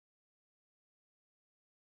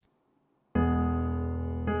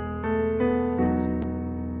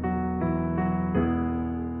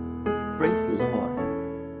Praise the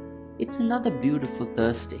Lord. It's another beautiful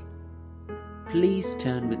Thursday. Please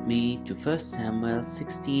turn with me to 1 Samuel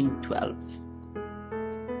 16:12.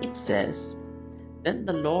 It says, "Then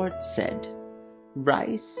the Lord said,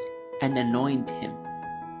 'Rise and anoint him.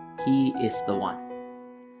 He is the one.'"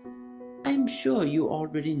 I'm sure you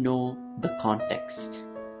already know the context.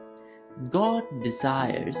 God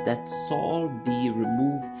desires that Saul be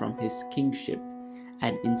removed from his kingship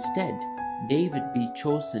and instead David be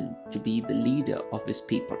chosen to be the leader of his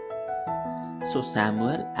people. So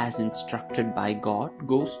Samuel, as instructed by God,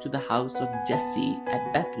 goes to the house of Jesse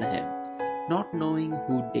at Bethlehem, not knowing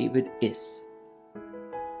who David is.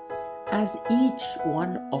 As each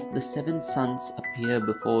one of the 7 sons appear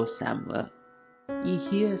before Samuel, he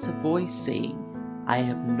hears a voice saying, "I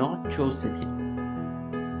have not chosen him."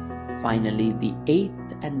 Finally, the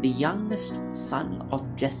 8th and the youngest son of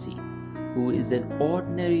Jesse, who is an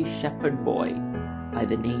ordinary shepherd boy by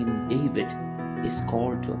the name David, is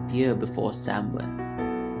called to appear before Samuel.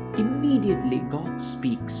 Immediately God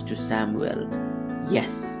speaks to Samuel,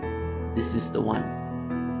 "Yes, this is the one.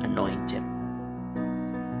 Anoint him."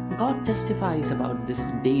 God testifies about this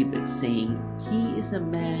David, saying, "He is a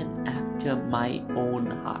man after my own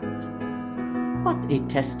heart." What a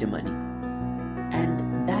testimony! And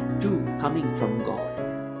that too coming from God.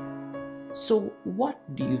 So what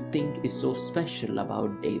do you think is so special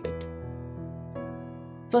about David?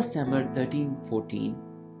 1 Samuel 13:14,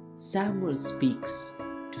 Samuel speaks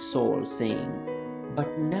to Saul saying,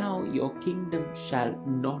 "But now your kingdom shall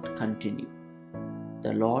not continue.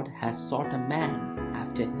 The Lord has sought a man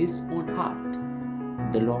after his own heart.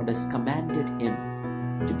 The Lord has commanded him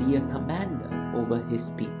to be a commander over his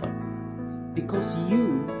people, because you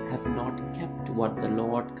have not kept what the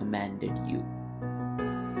Lord commanded you."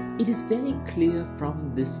 It is very clear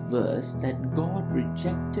from this verse that God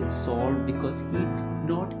rejected Saul because he did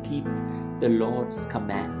not keep the Lord's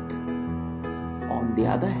command. On the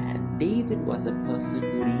other hand, David was a person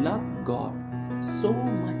who loved God so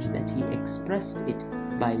much that he expressed it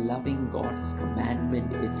by loving God's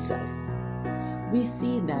commandment itself. We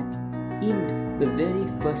see that in the very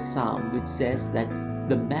first psalm, which says that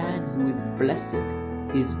the man who is blessed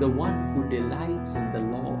is the one who delights in the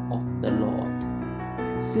law of the Lord.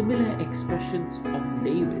 Similar expressions of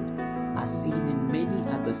David are seen in many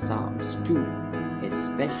other psalms too,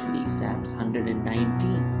 especially Psalms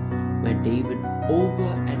 119, where David over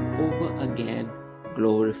and over again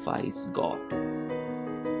glorifies God,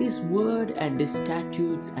 His word and His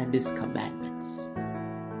statutes and His commandments.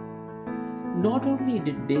 Not only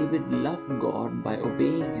did David love God by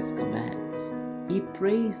obeying His commands, he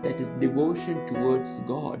prays that his devotion towards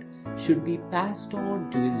God should be passed on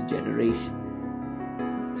to his generation.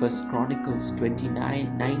 1 Chronicles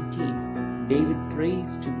 29:19, David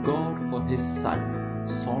prays to God for his son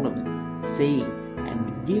Solomon, saying,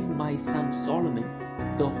 "And give my son Solomon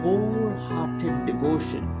the wholehearted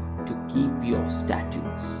devotion to keep your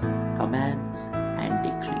statutes, commands, and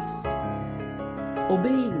decrees."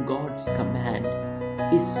 Obeying God's command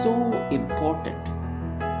is so important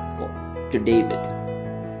to David,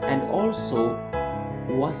 and also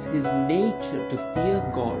was his nature to fear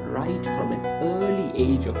God right from an early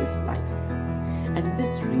age of his life. And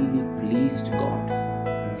this really pleased God.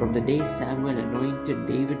 From the day Samuel anointed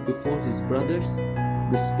David before his brothers,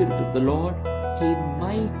 the Spirit of the Lord came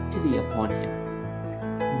mightily upon him.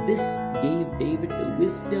 This gave David the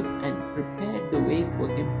wisdom and prepared the way for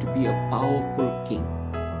him to be a powerful king.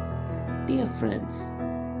 Dear friends,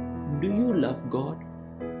 do you love God?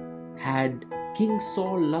 Had King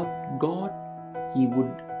Saul loved God, he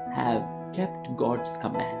would have kept God's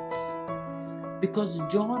commands. Because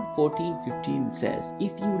John 14:15 says,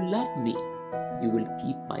 "If you love me, you will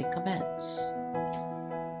keep my commands."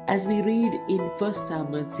 As we read in 1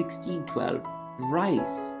 Samuel 16:12,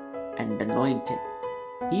 "Rise and anoint him.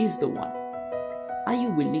 He is the one." Are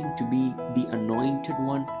you willing to be the anointed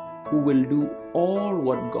one who will do all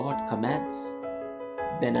what God commands?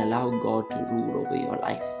 Then allow God to rule over your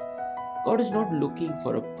life. God is not looking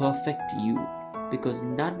for a perfect you, because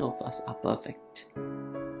none of us are perfect.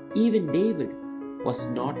 Even David was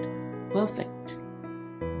not perfect.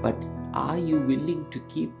 But are you willing to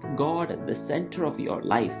keep God at the center of your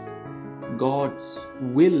life? God's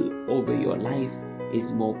will over your life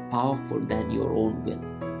is more powerful than your own will.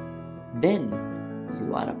 Then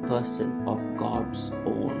you are a person of God's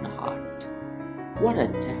own heart. What a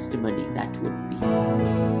testimony that would be.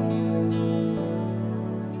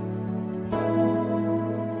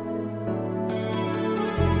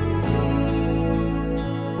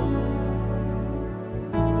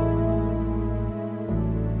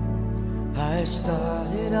 I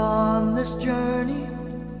started on this journey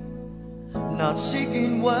not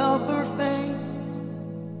seeking wealth or fame.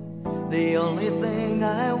 The only thing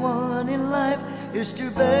I want in life is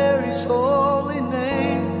to bear His holy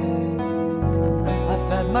name. I've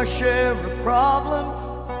had my share of problems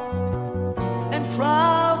and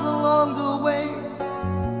trials along the way,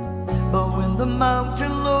 but when the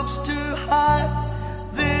mountain looks too high,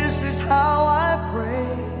 this is how I pray.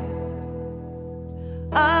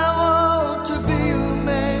 I want to be a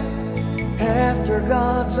man after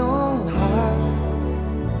God's own heart.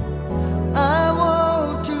 I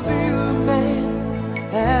want to be a man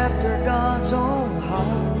after God's own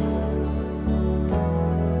heart.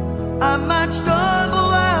 I might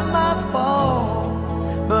stumble, I might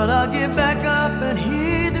fall, but I'll get back up and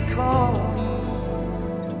heed the call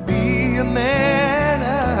to be a man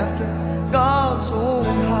after God's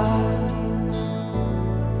own heart.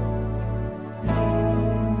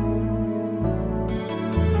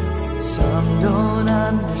 Some don't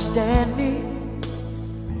understand me,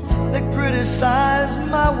 they criticize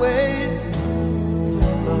my ways,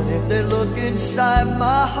 but if they look inside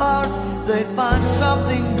my heart, they find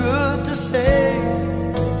something good to say.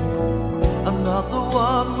 I'm not the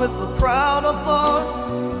one with the crown of thorns,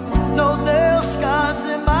 no nail scars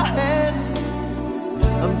in my hands.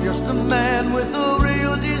 I'm just a man with a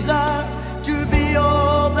real desire to be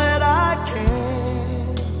all that I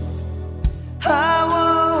can. I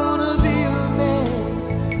wanna be a man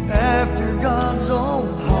after God's own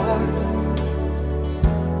heart.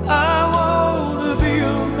 I wanna be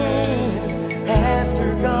a man after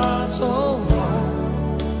God's own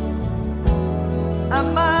heart. I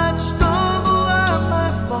might stumble, I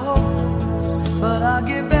might fall, but I'll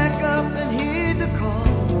get back up and heed the call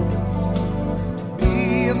to be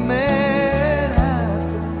a man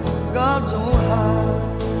after God's own heart.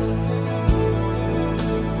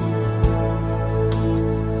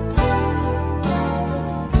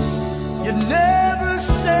 You never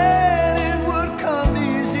said it would come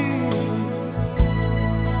easy.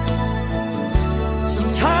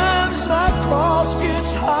 Sometimes my cross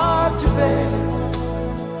gets hard to bear,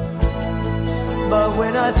 but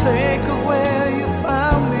when I think of where you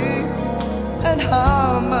found me and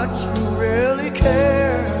how much you really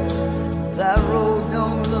care, that road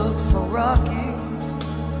don't look so rocky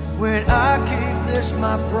when I keep this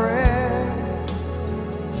my prayer.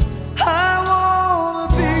 I wanna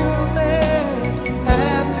be a man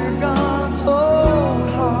after God's own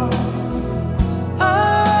heart. I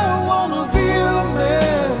wanna be a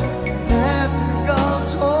man after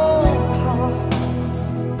God's own heart.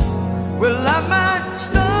 Well, I might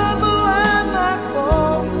stumble, I might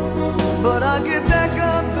fall, but I'll get back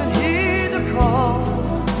up and heed the call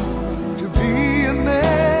to be a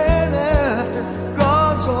man after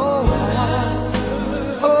God's own heart.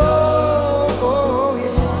 Oh, oh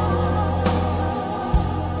yeah.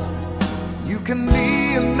 You can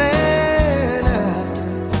be a man after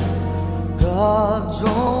God's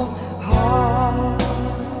own